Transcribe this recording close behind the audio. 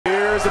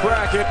There's the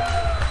bracket.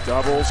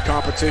 Doubles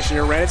competition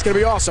here, Randy. It's going to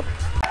be awesome.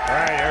 All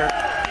right, Eric.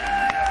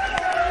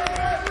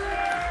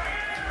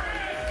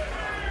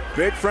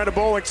 Big friend of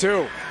bowling,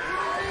 too.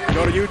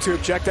 Go to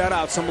YouTube, check that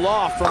out. Some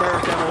loft from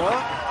Aric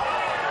Almirola.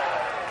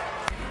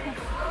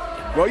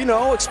 Well, you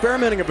know,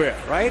 experimenting a bit,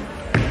 right?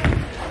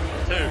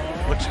 2.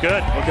 Looks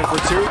good. Looking for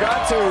 2.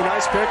 Got 2.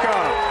 Nice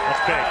pickup.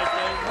 That's big.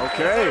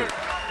 Okay.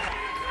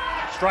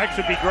 Strikes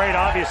would be great,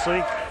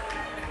 obviously.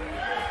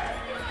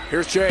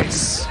 Here's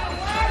Chase.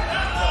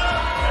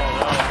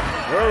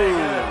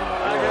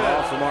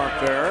 Off the mark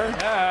there.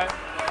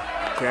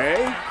 Okay.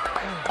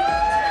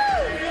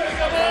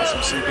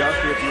 Awesome see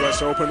Guthrie at the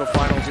U.S. Open, the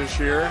finals this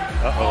year.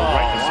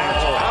 Right in the same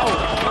spot.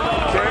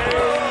 Okay.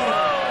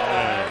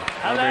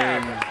 I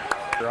mean,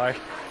 Right.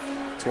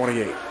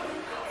 28.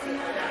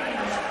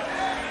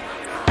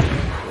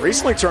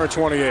 Recently turned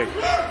 28.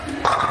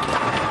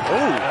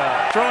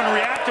 Throwing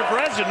reactive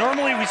resin.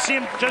 Normally we see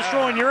him just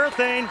throwing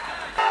urethane.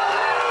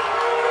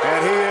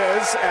 And he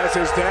is, as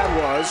his dad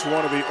was,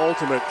 one of the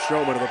ultimate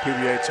showmen of the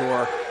PBA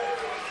Tour.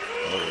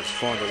 Oh, it was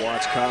fun to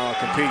watch Kyle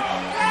compete.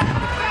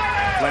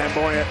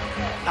 Flamboyant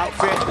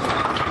outfit.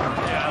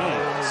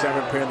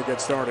 7-pin to get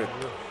started.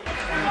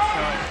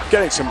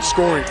 Getting some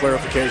scoring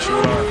clarification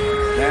with our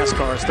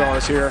NASCAR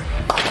stars here.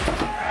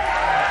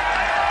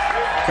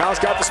 Kyle's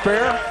got the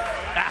spare.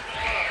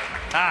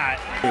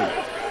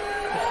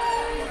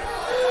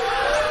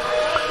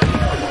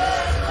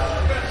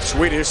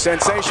 Swedish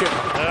sensation.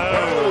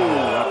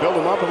 Build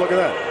him up and look at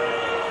that.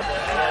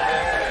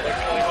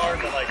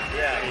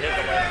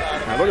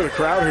 Now look at the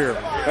crowd here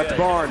at the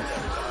barn.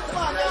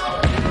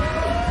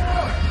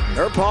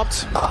 They're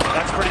pumped.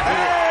 That's pretty cool.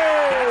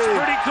 That's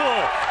pretty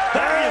cool.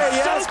 That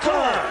is so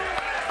cool.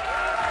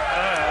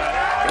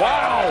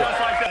 Wow.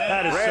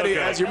 That is Randy, so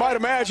good. as you might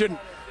imagine,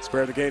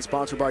 Spare the Game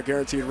sponsored by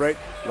Guaranteed Rate.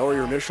 Lower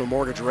your initial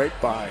mortgage rate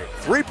by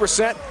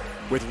 3%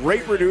 with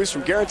rate reduced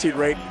from Guaranteed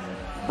Rate,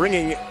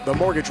 bringing the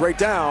mortgage rate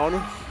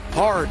down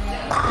hard.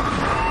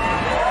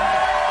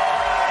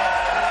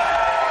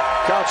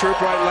 Kyle Troup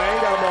right lane,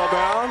 got them all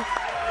down.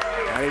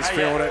 And he's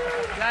feeling it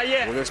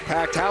with this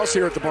packed house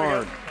here at the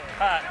barn.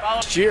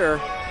 Last year.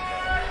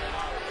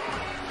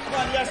 Come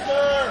on,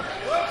 Jesper.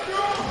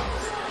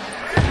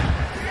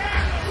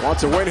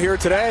 Wants a win here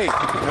today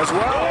as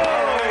well.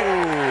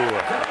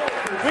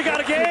 We got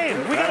a game.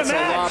 We got a match. That's a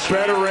lot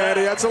better,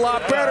 Randy. That's a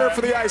lot better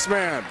for the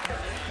Iceman.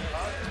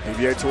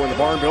 PBA Tour in the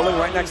barn building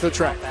right next to the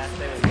track.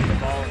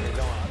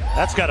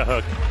 That's got a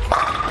hook.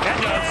 That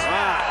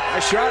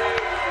Nice shot.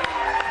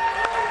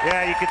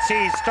 Yeah, you can see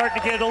he's starting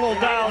to get a little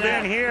dialed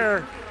in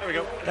here. There we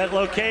go. That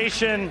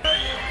location.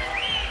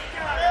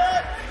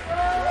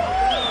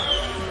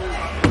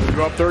 We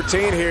go up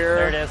 13 here.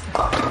 There it is.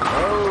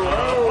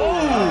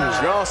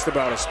 Just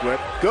about a split.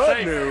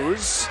 Good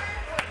news.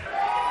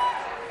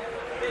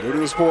 New to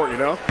the sport, you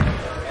know.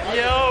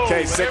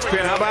 Okay,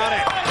 6-pin. How about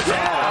it?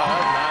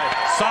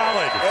 Yeah.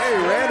 Solid. Hey,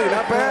 Randy,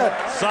 not bad.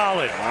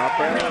 Solid. Not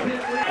bad.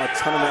 A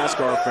ton of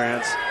NASCAR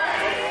fans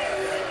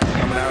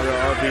coming out of their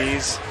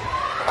RVs.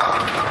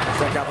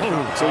 Check out the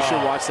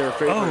competition. Watch their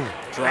favorite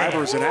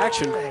drivers in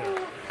action.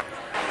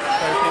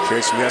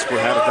 Chase and Jesper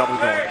had a double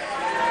going.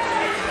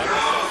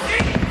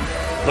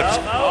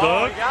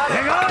 Look.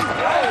 Hang on.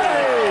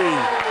 Hey.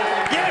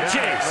 Yeah,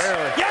 Chase.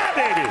 Yeah,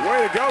 baby.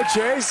 Way to go,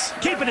 Chase.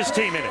 Keeping his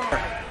team in it.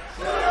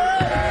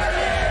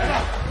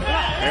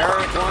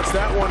 Aric wants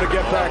that one to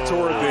get back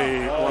toward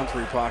the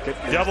 1-3 pocket.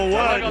 Double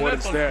wood.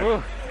 Instead.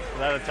 Is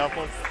that a tough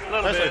one?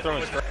 Especially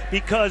throwing straight.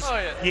 Because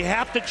you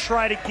have to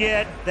try to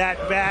get that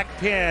back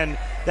pin,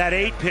 that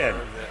 8-pin.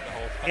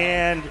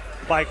 And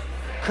by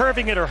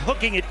curving it or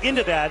hooking it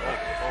into that,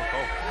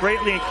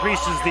 greatly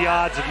increases the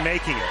odds of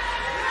making it.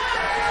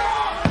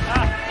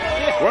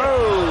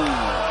 Whoa,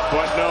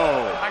 but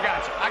no.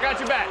 I got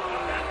you back.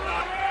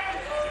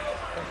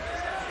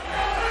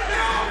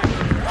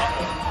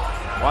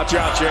 Watch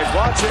out, Chase.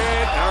 Watch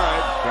it. All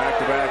right, back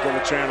to back in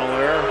the channel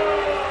there.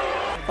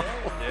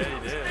 Yeah,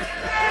 he did.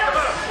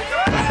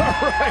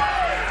 All right.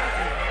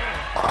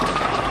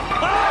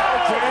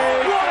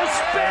 Okay. What a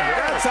spare!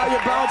 That's how you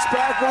bounce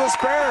back with a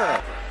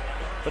spare.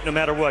 But no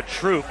matter what,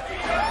 Troup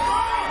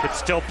could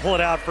still pull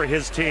it out for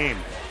his team.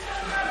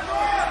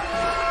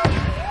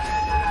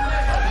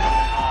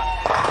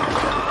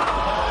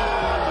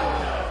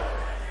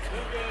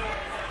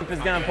 Is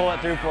going to pull it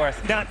through for us.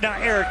 Now,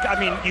 Aric, I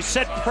mean, you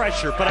said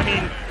pressure, but I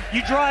mean,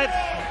 you drive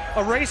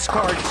a race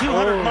car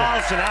 200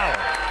 miles an hour.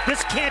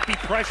 This can't be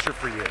pressure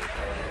for you.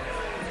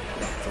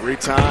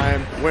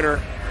 3-time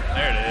winner.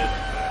 There it is.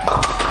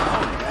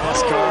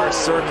 NASCAR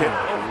circuit.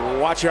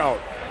 Watch out.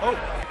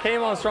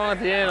 Came on strong at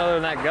the end other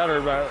than that gutter,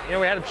 but you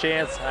know, we had a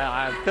chance.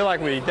 I feel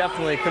like we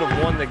definitely could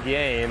have won the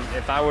game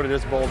if I would have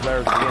just bowled better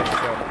at the beginning.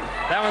 So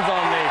that one's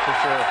on me for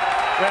sure.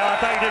 Well, I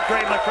thought you did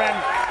great, my friend.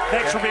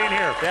 Thanks for being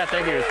here. Yeah,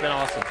 thank you. It's been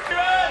awesome.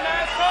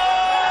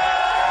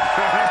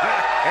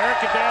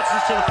 Aric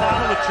advances to the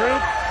final with Troup.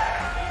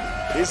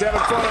 He's having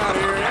fun out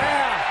here.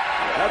 Yeah.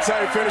 That's how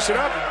you finish it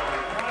up.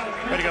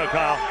 Way to go,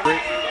 Kyle.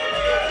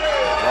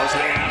 Loves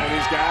hanging out with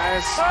these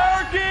guys.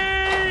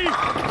 Turkey!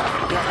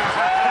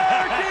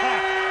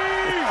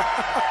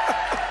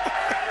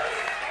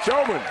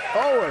 Showman,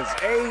 always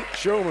a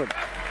showman.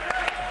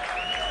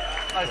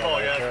 Nice ball,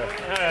 guys.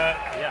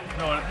 Yeah,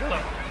 no,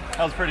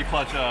 that was pretty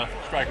clutch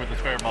strike with the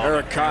spare ball.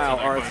 Aric, Kyle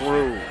are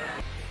through.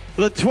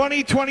 The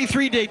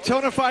 2023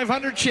 Daytona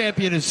 500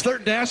 champion, his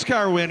third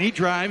NASCAR win. He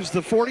drives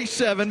the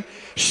 47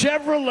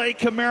 Chevrolet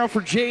Camaro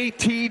for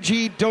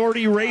JTG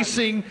Doherty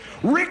Racing,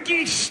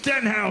 Ricky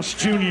Stenhouse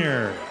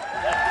Jr.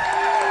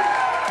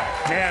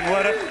 Man,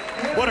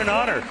 what an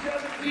honor.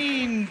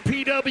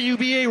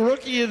 PWBA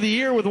Rookie of the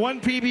Year with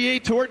 1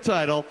 PBA Tour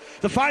title,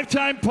 the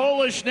 5-time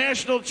Polish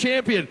national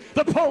champion,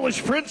 the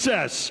Polish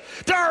Princess,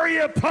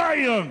 Daria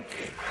Pajak.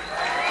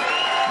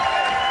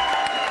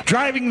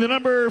 Driving the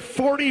number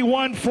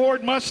 41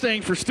 Ford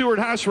Mustang for Stewart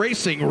Haas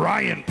Racing,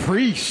 Ryan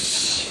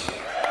Preece.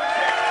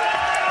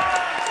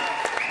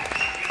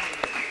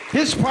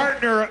 His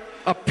partner,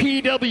 a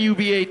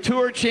PWBA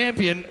Tour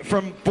champion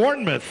from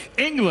Bournemouth,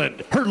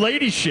 England, her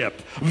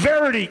ladyship,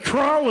 Verity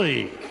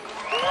Crawley.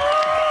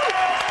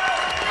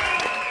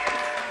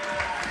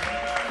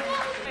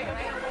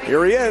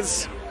 Here he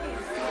is.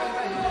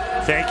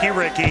 Thank you,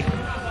 Ricky.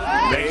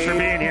 Thanks for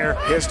being here.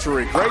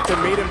 History. Great to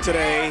meet him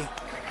today.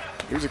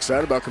 He was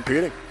excited about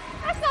competing.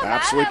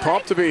 Absolutely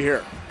pumped to be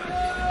here. 3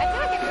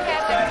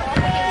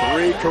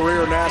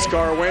 career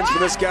NASCAR wins for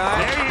this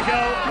guy. There you go.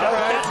 All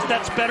right.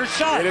 That's a better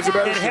shot. It is a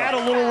better shot. It had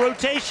a little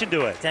rotation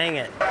to it. Dang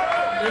it.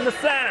 In the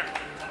center.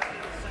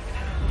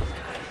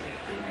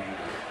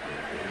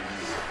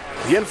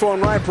 The info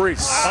on Ryan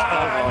Preece.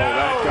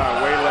 That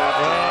got way left.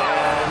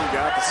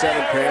 Got the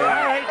 7 pin. All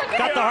right,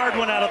 got the hard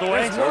one out of the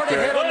way.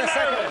 Okay. On the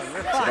second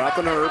one. It's about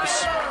the nerves.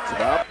 It's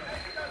about.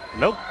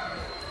 Nope.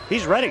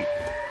 He's ready.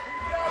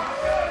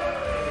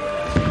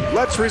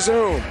 Let's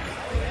resume.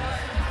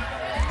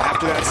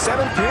 After that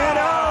 7 pin.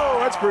 Oh,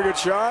 that's a pretty good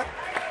shot.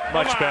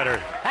 Much better.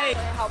 Hey.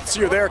 So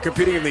you're there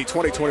competing in the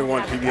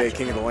 2021 PBA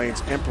King of the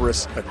Lanes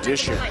Empress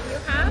Edition. All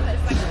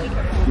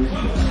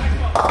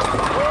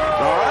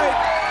right.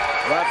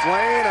 Left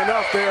lane,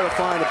 enough there to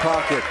find the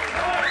pocket.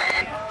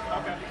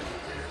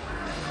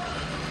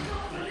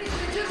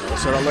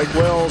 Set on Lake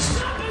Wells.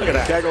 Look at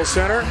that. Kegel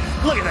Center.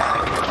 Look at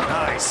that.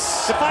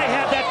 Nice. If I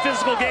had that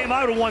physical game,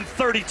 I would have won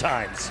 30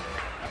 times.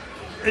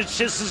 It's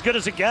just as good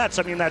as it gets.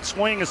 I mean, that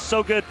swing is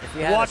so good.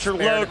 Watch her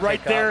load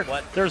right there.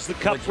 There's the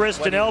cup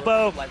wrist and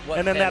elbow,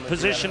 and then that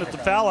position at the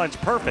foul line's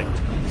perfect.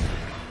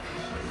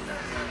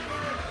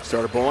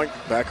 Started bowling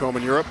back home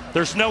in Europe.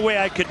 There's no way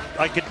I could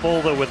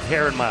bowl though with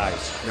hair in my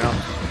eyes. No,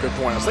 good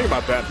point. I was thinking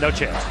about that. No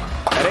chance.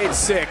 At age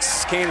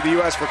 6, came to the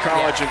U.S. for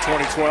college in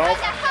 2012.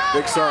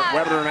 Big start at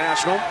Winner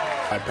International.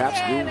 By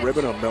Pabst Blue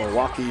Ribbon of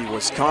Milwaukee,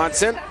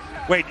 Wisconsin.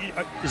 Wait,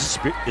 is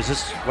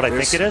this what I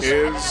think it is?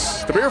 This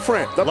is the beer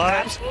friend. The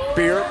Pabst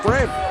Beer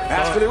Friend.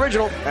 Ask for the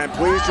original, and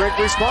please drink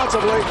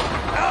responsibly.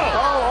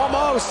 Oh,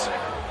 almost.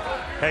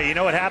 Hey, you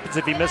know what happens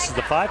if he misses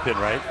the 5 pin,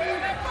 right?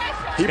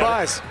 He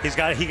buys. He's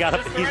got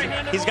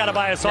to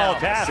buy us all a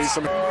pass. See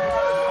some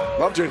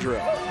love ginger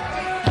ale.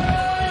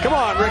 Come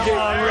on, Ricky. Come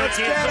on, Let's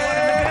Ricky. get it.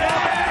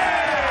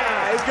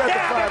 He's got the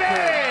 5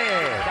 pin.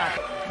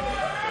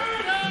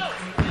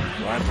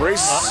 Ryan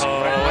Preece.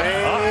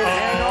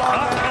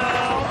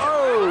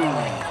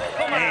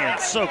 Man,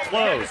 so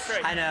close.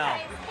 I know.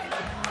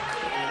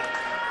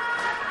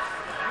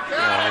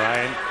 All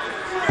right.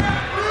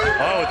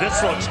 Oh,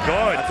 this looks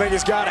good. I think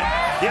he's got it.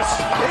 Yes.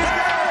 He's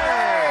got it.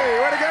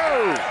 Way to go.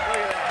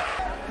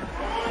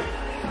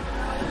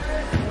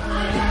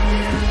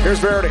 Here's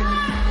Verity.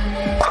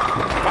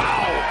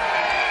 Wow.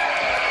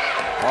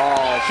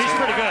 Oh, she's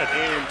pretty good.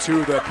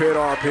 Into the pit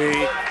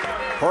RP.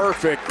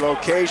 Perfect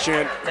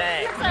location.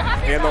 Dang.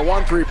 In the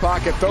 1-3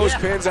 pocket. Those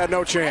pins had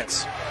no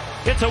chance.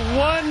 It's a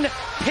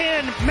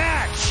 1-pin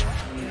match.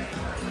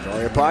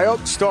 Daria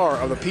Pajak, star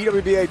of the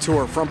PWBA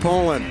Tour from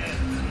Poland.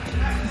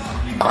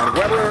 And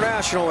Weber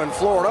International in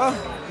Florida.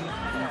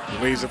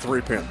 Leaves a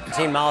 3-pin.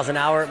 15 miles an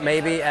hour,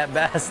 maybe at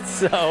best,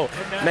 so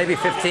maybe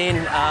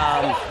 15.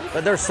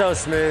 But they're so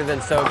smooth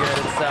and so good.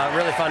 It's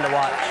really fun to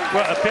watch.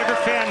 Well, a bigger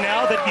fan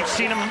now that you've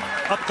seen them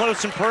up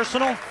close and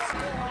personal?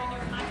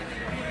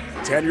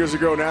 10 years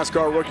ago,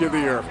 NASCAR Rookie of the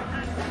Year.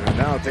 And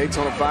now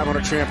Daytona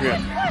 500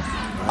 champion.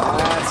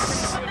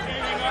 That's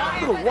a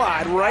little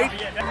wide, right?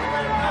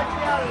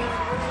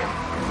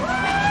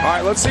 All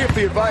right, let's see if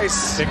the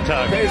advice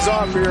pays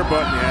off here,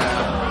 but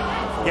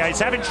yeah. Yeah, he's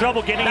having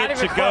trouble getting it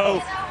to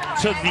go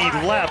to the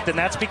left, and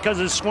that's because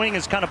his swing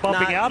is kind of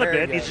bumping out a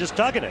bit. He's just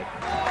tugging it.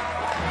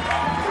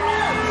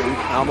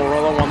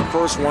 Almirola won the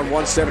first one,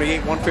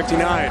 178,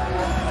 159.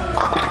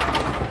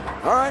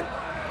 All right.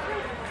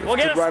 We'll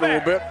get a right spare. A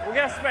little bit. We'll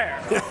get a spare.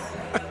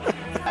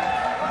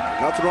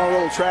 Nothing wrong with a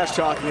little trash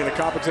talking in a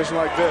competition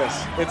like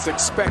this. It's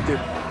expected.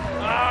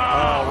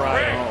 Oh,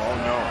 Ryan. Oh,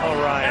 no. Oh,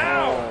 Ryan.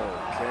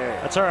 Okay.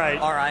 That's all right.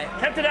 All right.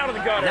 Kept it out of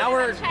the gutter. Now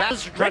we're back.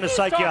 Trying to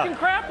psych you talking up.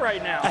 crap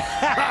right now.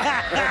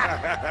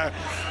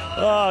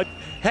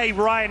 Hey,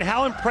 Ryan,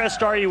 how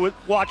impressed are you with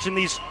watching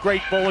these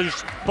great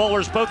bowlers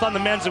both on the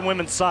men's and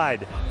women's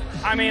side?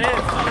 I mean, it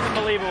is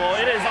unbelievable.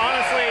 It is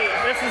honestly,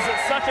 this is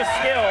such a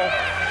skill.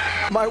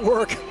 Might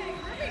work.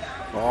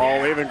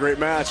 All even, great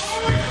match.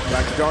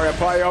 Back to Daria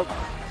Pajak.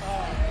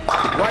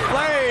 Right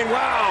lane,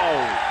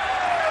 wow.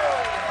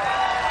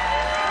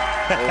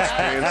 Those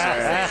fans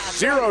have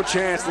zero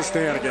chance to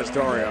stand against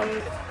Daria.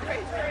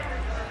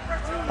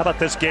 How about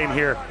this game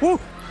here? Woo!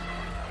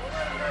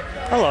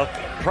 Hello.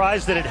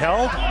 Prize that it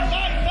held.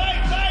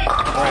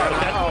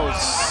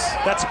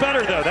 That's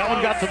better, though. That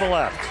one got to the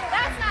left.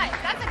 That's nice.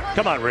 That's a good.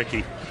 Come on,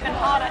 Ricky.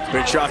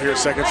 Big shot here,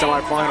 second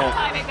semifinal.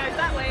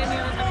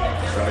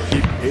 Try to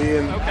keep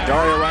Ian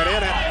Daria right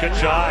in it. Good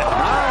shot.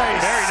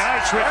 Nice. Very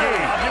nice, Ricky.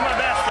 I'll do my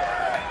best.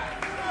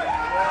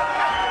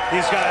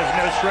 These guys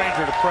no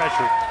stranger to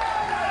pressure.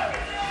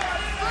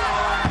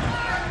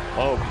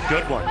 Oh,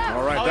 good one.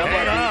 All right, that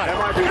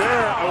might be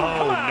there.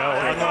 Oh, no,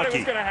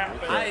 unlucky.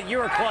 You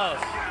were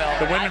close.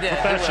 The women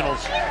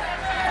professionals.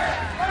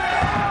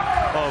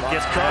 Oh,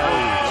 gets One,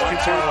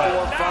 covered. 2,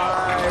 4,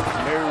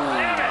 5. No.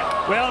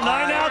 Well,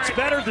 9 outs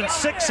better than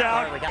 6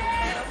 out.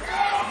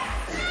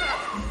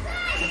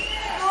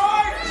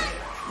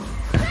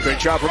 Big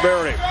shot for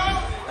Verity.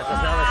 That's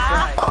another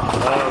strike.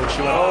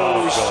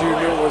 Oh, She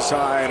knew it was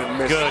high and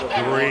missed. good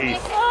grief.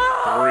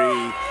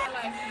 3.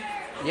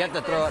 You have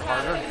to throw it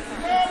harder.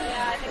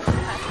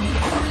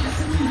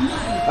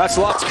 That's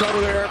lots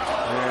cover there.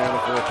 And a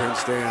 4-pin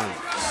stand.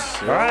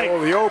 So All right.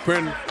 the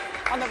open.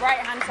 On the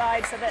right-hand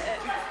side, so that it.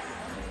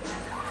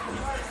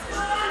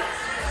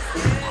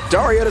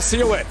 Daria to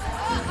seal it.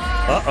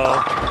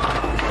 Uh-oh.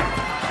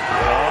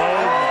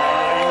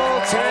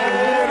 Taken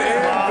in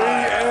the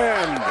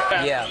end.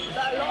 Yeah.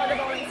 But a lot of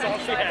the bowling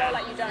centers go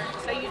like you don't,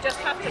 so you just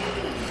have to.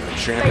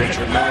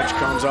 Championship match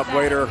comes up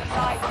later.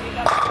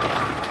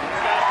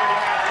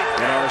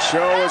 And our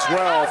show as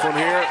well from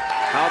here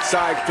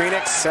outside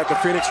Phoenix at the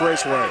Phoenix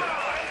Raceway.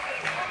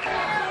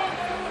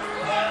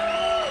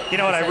 You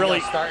know what I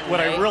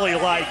really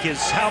like is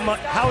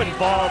how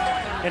involved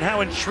and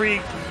how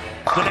intrigued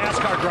the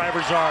NASCAR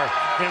drivers are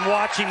in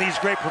watching these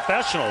great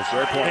professionals.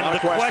 Great point. And the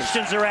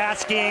questions they're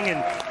asking,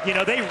 and you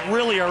know, they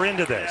really are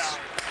into this.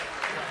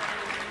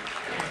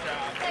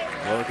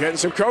 We're getting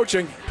some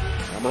coaching.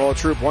 Almirola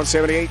Troup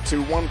 178 to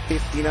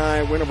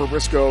 159 win over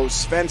Briscoe,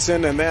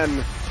 Svensson, and then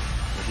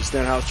Ricky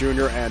Stenhouse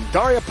Jr. and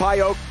Daria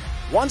Pajak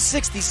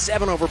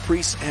 167 over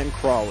Preece and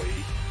Crawley.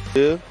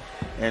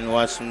 And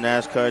watch some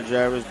NASCAR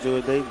drivers do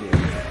what they do.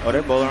 Oh,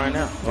 they're bowling right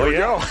now. Here we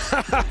go.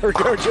 Here we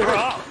go, Jimmy.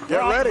 Get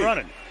ready.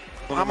 Running.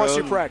 How much do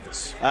you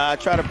practice? I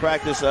try to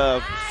practice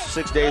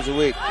 6 days a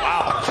week.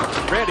 Wow.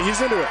 Randy, he's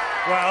into it.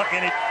 Well,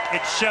 and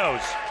it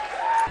shows.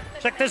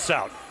 Check this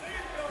out.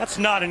 That's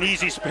not an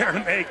easy spare to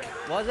make.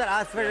 Was it?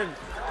 I figured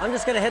I'm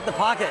just going to hit the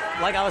pocket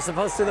like I was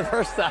supposed to the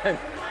first time.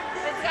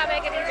 It's got to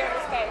make it easier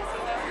to space,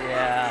 you know?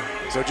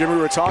 Yeah. So, Jimmy,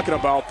 we were talking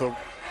about the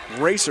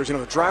racers. You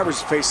know, the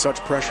drivers face such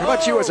pressure. How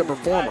about you as a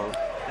performer?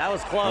 That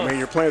was close. I mean,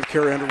 you're playing with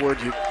Carrie Underwood.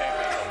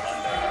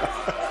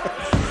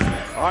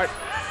 All right.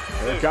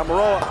 Aric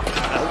Almirola.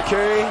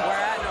 Okay. We're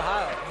at in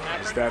Ohio.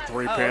 It's that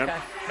 3-pin. Okay.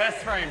 Best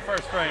frame,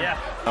 first frame. Yeah.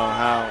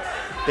 How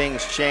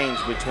things change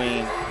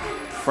between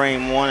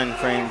frame 1 and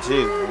frame 2.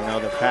 You know,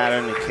 the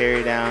pattern, the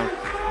carry down,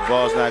 the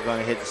ball's not going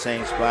to hit the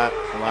same spot.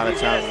 A lot of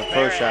times in the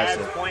pro shots,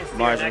 the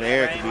margin of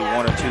error could be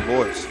 1 or 2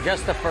 boards.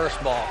 Just the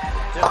first ball.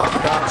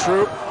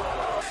 Troup.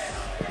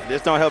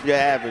 This don't help your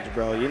average,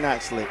 bro. You're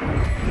not slick.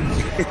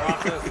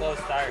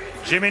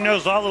 Jimmy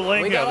knows all the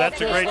lingo.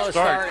 That's a great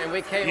start.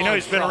 You know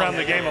he's been around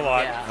the game a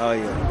lot. Yeah. Oh,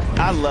 yeah.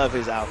 I love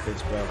his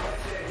outfits, bro.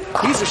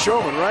 He's a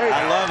showman, right?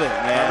 I love it,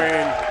 man. I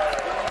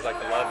mean,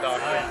 Like the love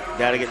doctor.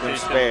 Got to get them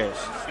spares.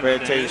 Spare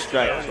till you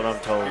strike, that's what I'm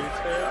told. Is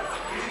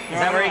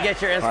that where you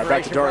get your all inspiration right,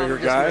 back to Daria from?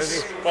 here,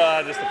 guys.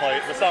 Well, just to play.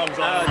 The song's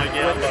on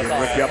again.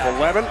 Ricky up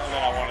 11.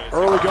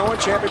 Early going,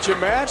 championship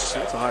match.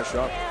 That's a high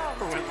shot.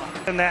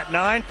 In that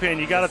 9-pin,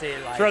 you got to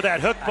throw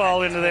that hook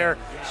ball into there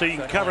so you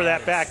can cover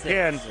that back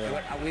pin.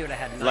 We would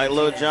have had Like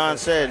Lil John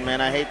said,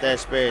 man, I hate that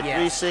spare. Yeah.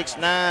 3, 6,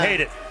 9.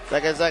 Hate it.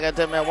 Like I said,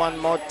 tell me one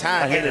more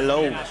time. I hate it.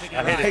 low. I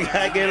hate it.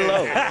 I get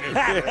low.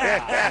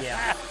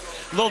 yeah.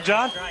 Lil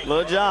John?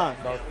 Lil John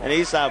and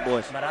Eastside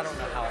Boys. But I don't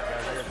know how it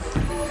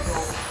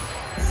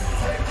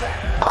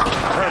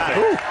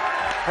Perfect.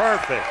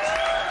 Perfect.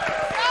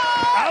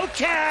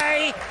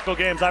 Okay.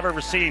 Games I've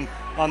ever seen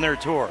on their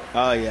tour.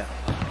 Oh, yeah.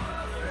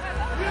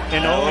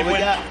 And only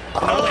had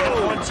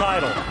one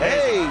title.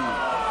 Hey,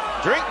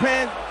 drink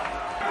pen.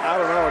 I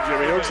don't know,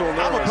 Jimmy. He looks a little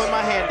I'm going nervous. to put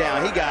my hand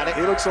down. He got it.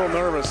 He looks a little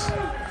nervous.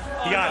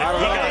 He got it.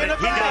 He got it.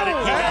 He got it.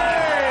 He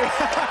got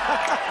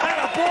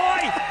it.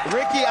 Boy.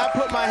 Ricky, I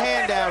put my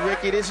hand down.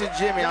 Ricky, this is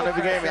Jimmy. I'll never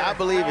forget me. I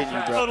believe in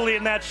you, bro. Totally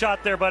in that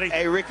shot there, buddy.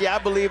 Hey, Ricky, I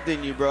believed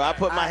in you, bro. I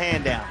put my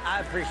hand down. I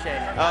appreciate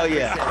it. Oh,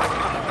 yeah.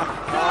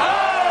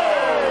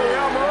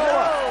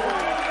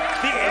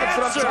 The That's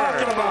what I'm answer.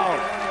 talking about.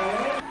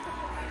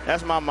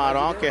 That's my motto.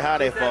 I don't care how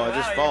they fall.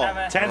 Just fall.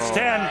 10's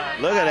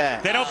 10. Look at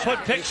that. They don't put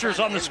pictures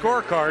on the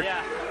scorecard.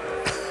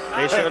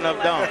 They sure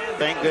enough don't.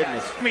 Thank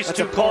goodness. He's That's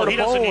too a part cold. of He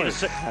doesn't need bowling.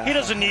 to. He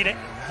doesn't need it.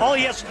 All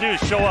he has to do is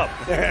show up.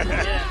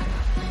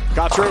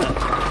 Got Troup.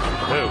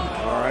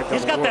 All right,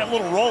 He's got that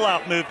little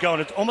rollout move going.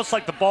 It's almost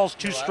like the ball's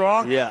too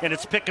strong, Yeah. and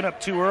it's picking up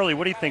too early.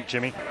 What do you think,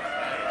 Jimmy?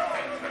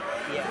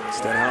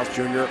 Stenhouse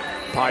Jr.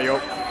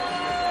 Pajak.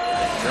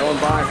 Trailing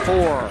by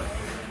 4.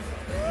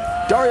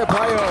 Daria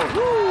Pajak.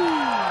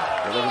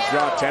 Delivers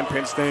drop,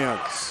 10-pin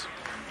stands.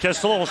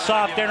 Just a little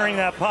soft entering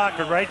that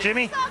pocket, right,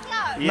 Jimmy?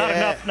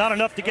 Yeah. Not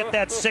enough to get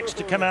that 6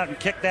 to come out and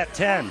kick that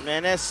 10.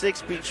 Man, that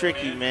 6 be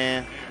tricky,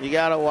 man. You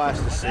gotta watch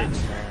the 6,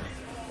 man.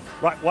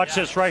 Right, watch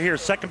this right here.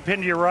 Second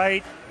pin to your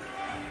right.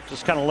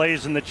 Just kind of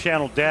lays in the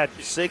channel dead.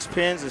 6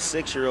 pins and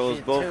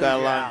 6-year-olds both got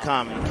a lot in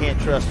common. You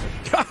can't trust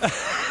them.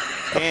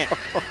 Can't.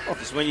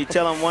 Just when you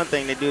tell them one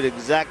thing, they do the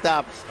exact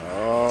opposite.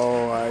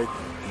 Oh, I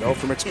know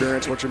from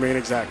experience what you mean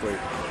exactly.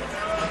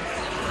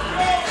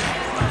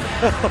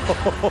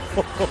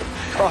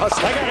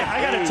 I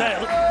gotta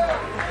tell you.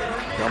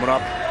 Coming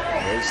up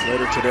race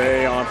later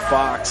today on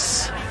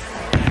Fox.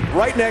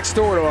 Right next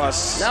door to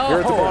us here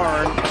at the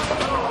barn.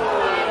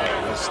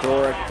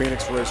 Historic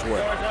Phoenix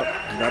Raceway.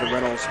 United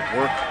Rentals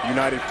Work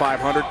United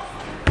 500.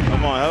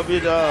 Come on, help you,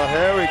 dog.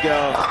 Here we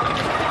go.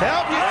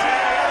 Help you,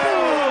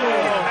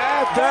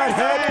 At that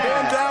head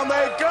pin, down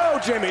they go,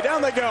 Jimmy.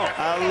 Down they go.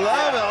 I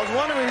love it. I was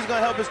wondering if he's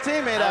going to help his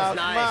teammate out.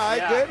 Nice. My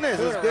goodness,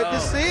 it's good to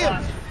see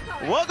him.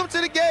 Welcome to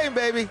the game,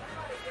 baby.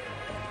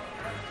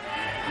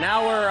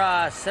 Now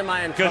we're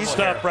semi in Good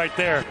stuff here. right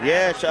there.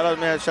 Yeah, shout out,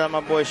 man. Shout out my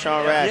boy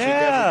Sean Rash. Yeah. He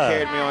definitely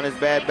carried me on his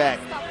bad back.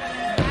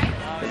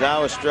 Because I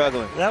was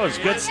struggling. That was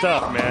good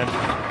stuff, man.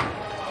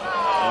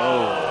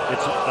 Oh,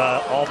 it's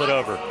all but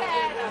over.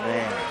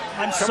 Man.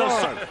 I'm so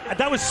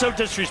that was so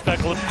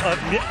disrespectful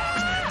of me.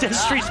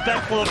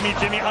 Disrespectful of me,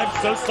 Jimmy. I'm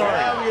so sorry.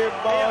 Grab your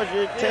balls,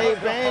 your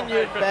tape, and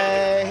your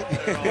bag.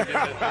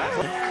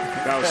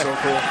 That was so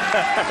cool.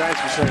 Thanks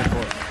for saying it for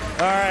us.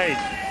 All right.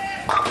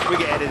 We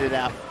can edit it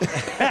out.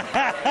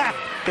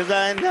 Because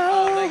I know.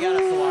 Oh, they got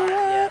us a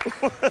lot.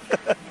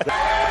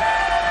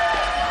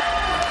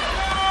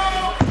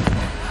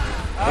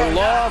 The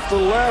off the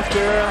left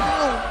there.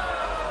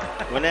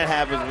 When that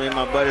happens, me and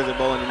my buddies are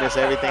bowling and miss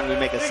everything, we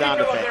make a sound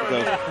effect. It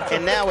goes,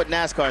 and now with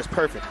NASCAR, it's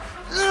perfect.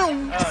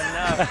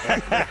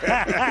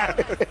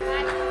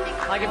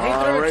 Like if he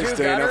On threw race 2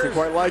 day, gutters, nothing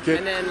quite like it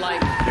and then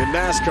like in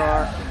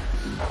NASCAR.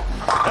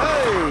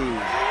 Hey!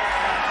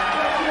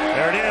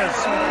 There it is.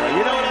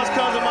 You know what else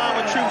comes to mind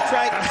when Troup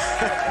strikes?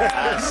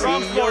 I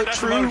see your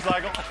Troup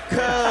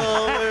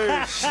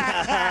colors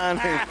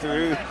shining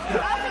through.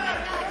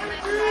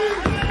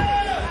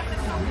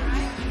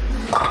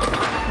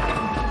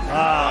 A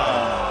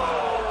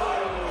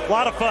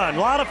lot of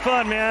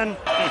fun, man. Love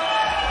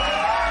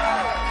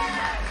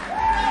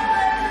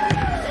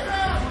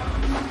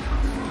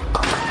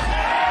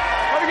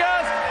you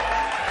guys.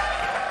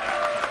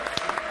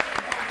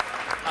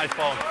 Nice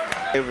ball.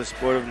 Favorite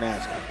sport of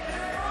NASCAR.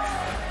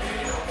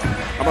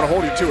 I'm going to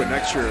hold you to it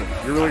next year.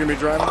 You're really going to be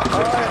driving?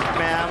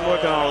 Man, I'm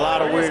working on a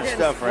lot of weird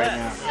stuff right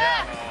now.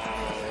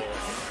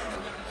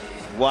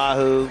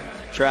 Wahoo,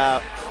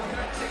 trout.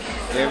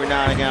 Every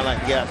now and again, I like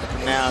to get out the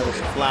canal, there's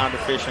some flounder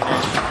fishing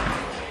in.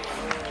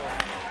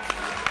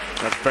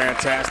 That's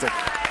fantastic.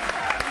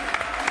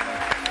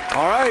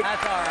 All right.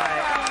 that's all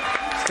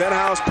right.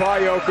 Stenhouse,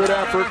 Pajak, good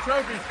effort.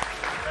 Thank you.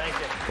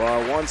 By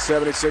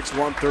 176,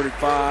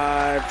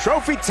 135.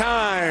 Trophy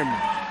time.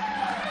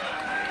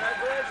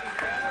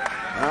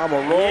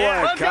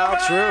 Almirola and Kyle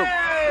Troup.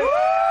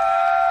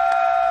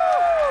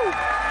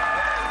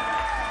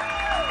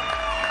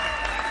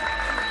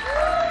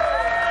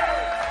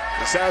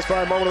 The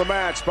satisfying moment of the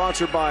match,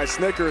 sponsored by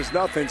Snickers.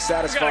 Nothing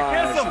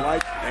satisfies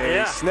like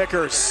a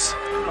Snickers.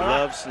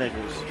 Love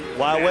Snickers.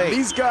 Why wait?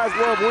 These guys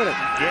love winning.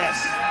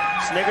 Yes.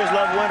 Snickers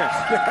love winners.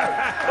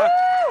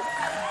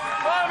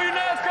 Love you,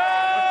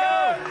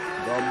 NASCAR!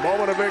 The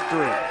moment of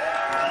victory.